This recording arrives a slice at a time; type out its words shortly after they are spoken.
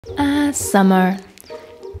Summer.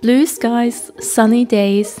 Blue skies, sunny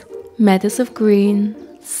days, meadows of green,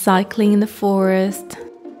 cycling in the forest.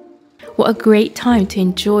 What a great time to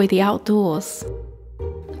enjoy the outdoors.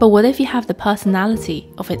 But what if you have the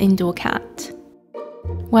personality of an indoor cat?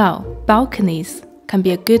 Well, balconies can be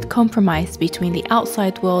a good compromise between the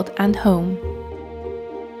outside world and home.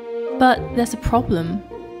 But there's a problem.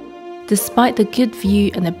 Despite the good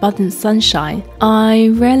view and abundant sunshine, I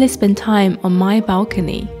rarely spend time on my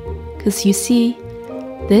balcony. Because you see,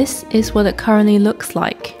 this is what it currently looks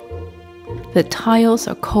like. The tiles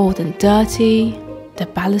are cold and dirty, the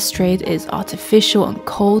balustrade is artificial and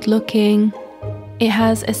cold looking. It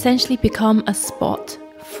has essentially become a spot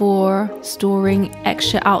for storing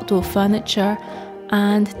extra outdoor furniture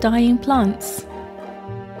and dying plants.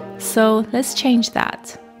 So let's change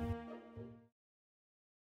that.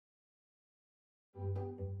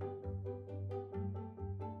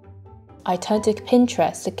 I turned to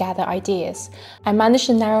Pinterest to gather ideas. I managed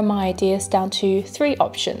to narrow my ideas down to 3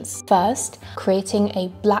 options. First, creating a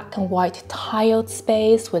black and white tiled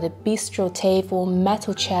space with a bistro table,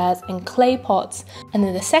 metal chairs and clay pots. And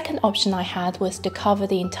then the second option I had was to cover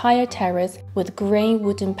the entire terrace with grey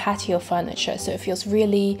wooden patio furniture, so it feels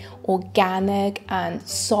really organic and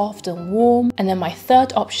soft and warm. And then my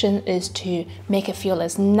third option is to make it feel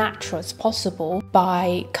as natural as possible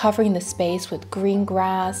by covering the space with green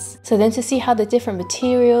grass. So then to see how the different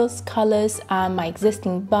materials, colors and my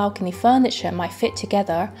existing balcony furniture might fit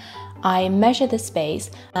together, I measured the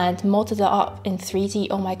space and modeled it up in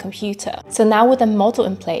 3D on my computer. So now with a model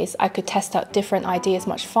in place, I could test out different ideas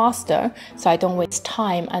much faster, so I don't waste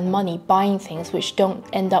time and money buying things which don't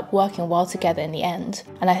end up working well together in the end.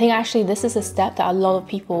 And I think actually this is a step that a lot of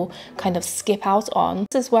people kind of skip out on.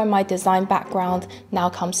 This is where my design background now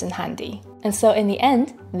comes in handy. And so in the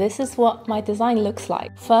end, this is what my design looks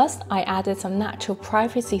like. First, I added some natural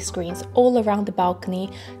privacy screens all around the balcony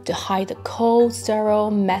to hide the cold, sterile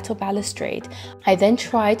metal balustrade. I then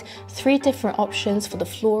tried 3 different options for the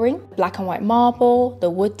flooring: black and white marble, the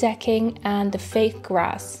wood decking, and the fake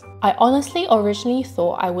grass. I honestly originally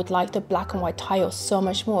thought I would like the black and white tiles so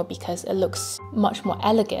much more because it looks much more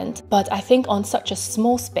elegant, but I think on such a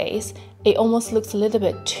small space, it almost looks a little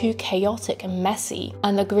bit too chaotic and messy.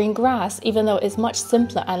 And the green grass, even though it's much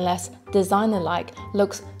simpler and less designer-like,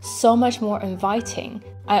 looks so much more inviting.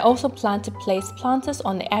 I also plan to place planters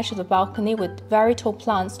on the edge of the balcony with very tall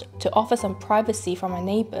plants to offer some privacy from my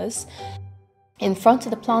neighbors. In front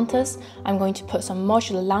of the planters, I'm going to put some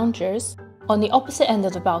modular loungers. On the opposite end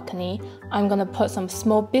of the balcony, I'm going to put some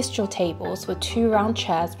small bistro tables with 2 round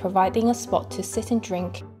chairs, providing a spot to sit and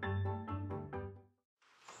drink.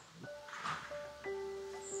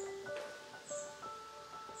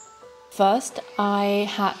 First, I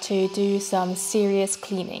had to do some serious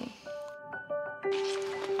cleaning.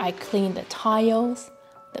 I cleaned the tiles,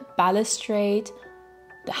 the balustrade,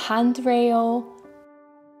 the handrail.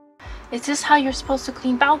 Is this how you're supposed to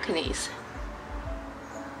clean balconies?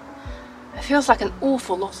 It feels like an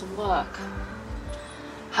awful lot of work.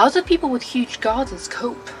 How do people with huge gardens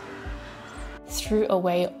cope? Threw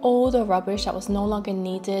away all the rubbish that was no longer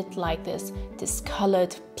needed, like this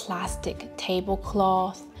discolored plastic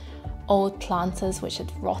tablecloth, old planters which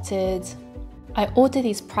had rotted. I ordered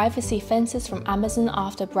these privacy fences from Amazon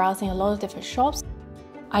after browsing a lot of different shops.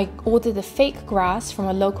 I ordered the fake grass from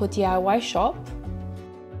a local DIY shop.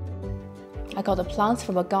 I got the plants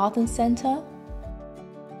from a garden center.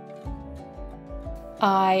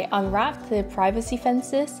 I unwrapped the privacy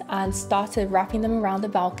fences and started wrapping them around the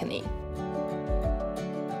balcony.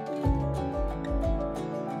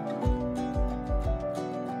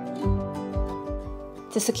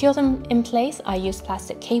 To secure them in place, I used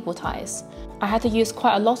plastic cable ties. I had to use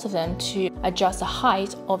quite a lot of them to adjust the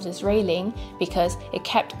height of this railing because it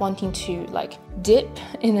kept wanting to dip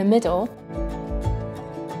in the middle.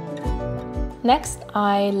 Next,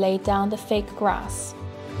 I laid down the fake grass.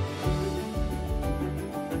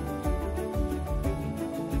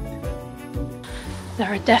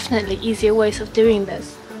 There are definitely easier ways of doing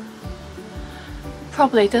this.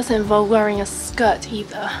 Probably doesn't involve wearing a skirt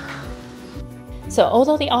either. So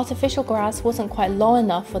although the artificial grass wasn't quite long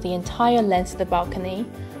enough for the entire length of the balcony,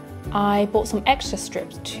 I bought some extra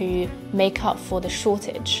strips to make up for the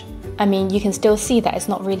shortage. I mean, you can still see that it's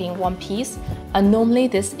not really in one piece, and normally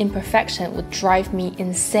this imperfection would drive me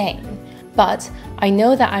insane. But I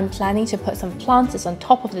know that I'm planning to put some planters on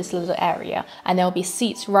top of this little area, and there will be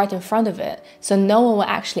seats right in front of it, so no one will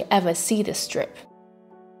actually ever see this strip.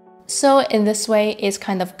 So in this way, it's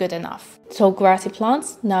kind of good enough. Tall grassy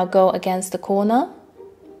plants now go against the corner.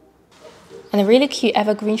 And a really cute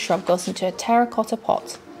evergreen shrub goes into a terracotta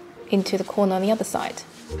pot into the corner on the other side.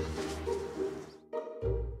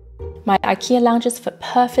 My IKEA lounges fit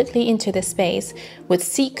perfectly into this space with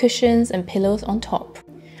seat cushions and pillows on top.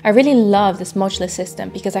 I really love this modular system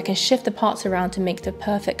because I can shift the parts around to make the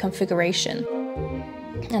perfect configuration.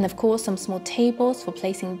 And of course, some small tables for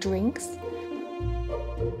placing drinks.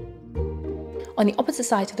 On the opposite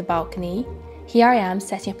side of the balcony, here I am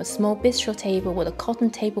setting up a small bistro table with a cotton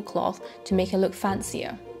tablecloth to make it look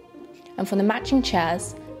fancier. And for the matching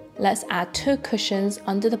chairs, let's add 2 cushions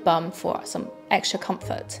under the bum for some extra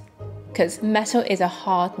comfort, because metal is a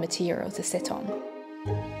hard material to sit on.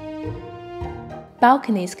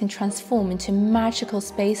 Balconies can transform into magical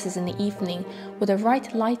spaces in the evening with the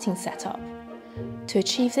right lighting setup. To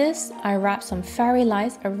achieve this, I wrap some fairy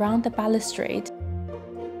lights around the balustrade.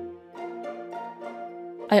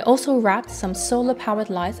 I also wrapped some solar-powered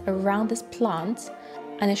lights around this plant,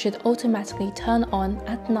 and it should automatically turn on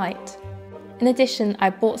at night. In addition,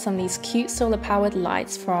 I bought some of these cute solar-powered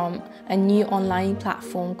lights from a new online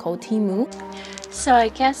platform called Temu. So I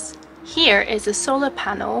guess here is a solar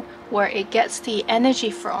panel where it gets the energy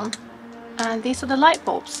from, and these are the light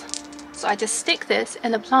bulbs. So I just stick this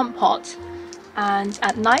in a plant pot, and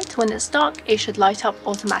at night when it's dark, it should light up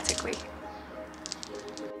automatically.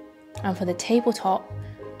 And for the tabletop,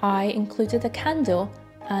 I included a candle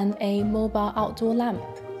and a mobile outdoor lamp.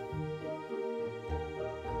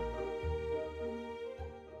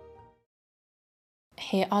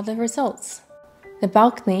 Here are the results. The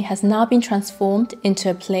balcony has now been transformed into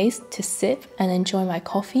a place to sip and enjoy my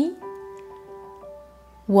coffee,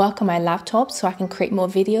 work on my laptop so I can create more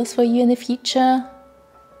videos for you in the future,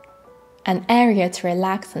 an area to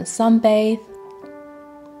relax and sunbathe,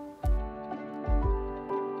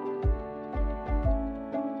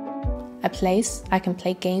 a place I can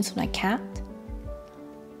play games with my cat,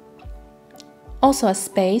 also a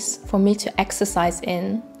space for me to exercise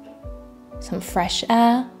in, some fresh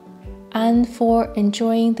air, and for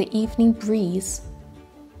enjoying the evening breeze.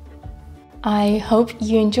 I hope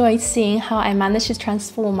you enjoyed seeing how I managed to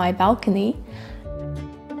transform my balcony.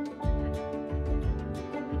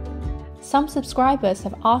 Some subscribers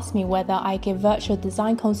have asked me whether I give virtual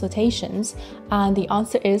design consultations, and the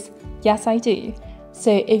answer is yes, I do.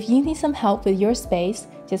 So if you need some help with your space,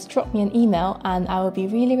 just drop me an email and I will be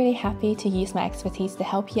really happy to use my expertise to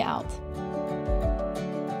help you out.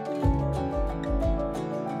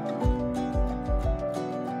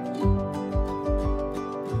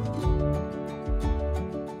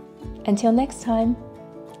 Until next time,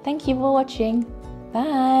 thank you for watching.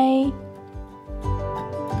 Bye!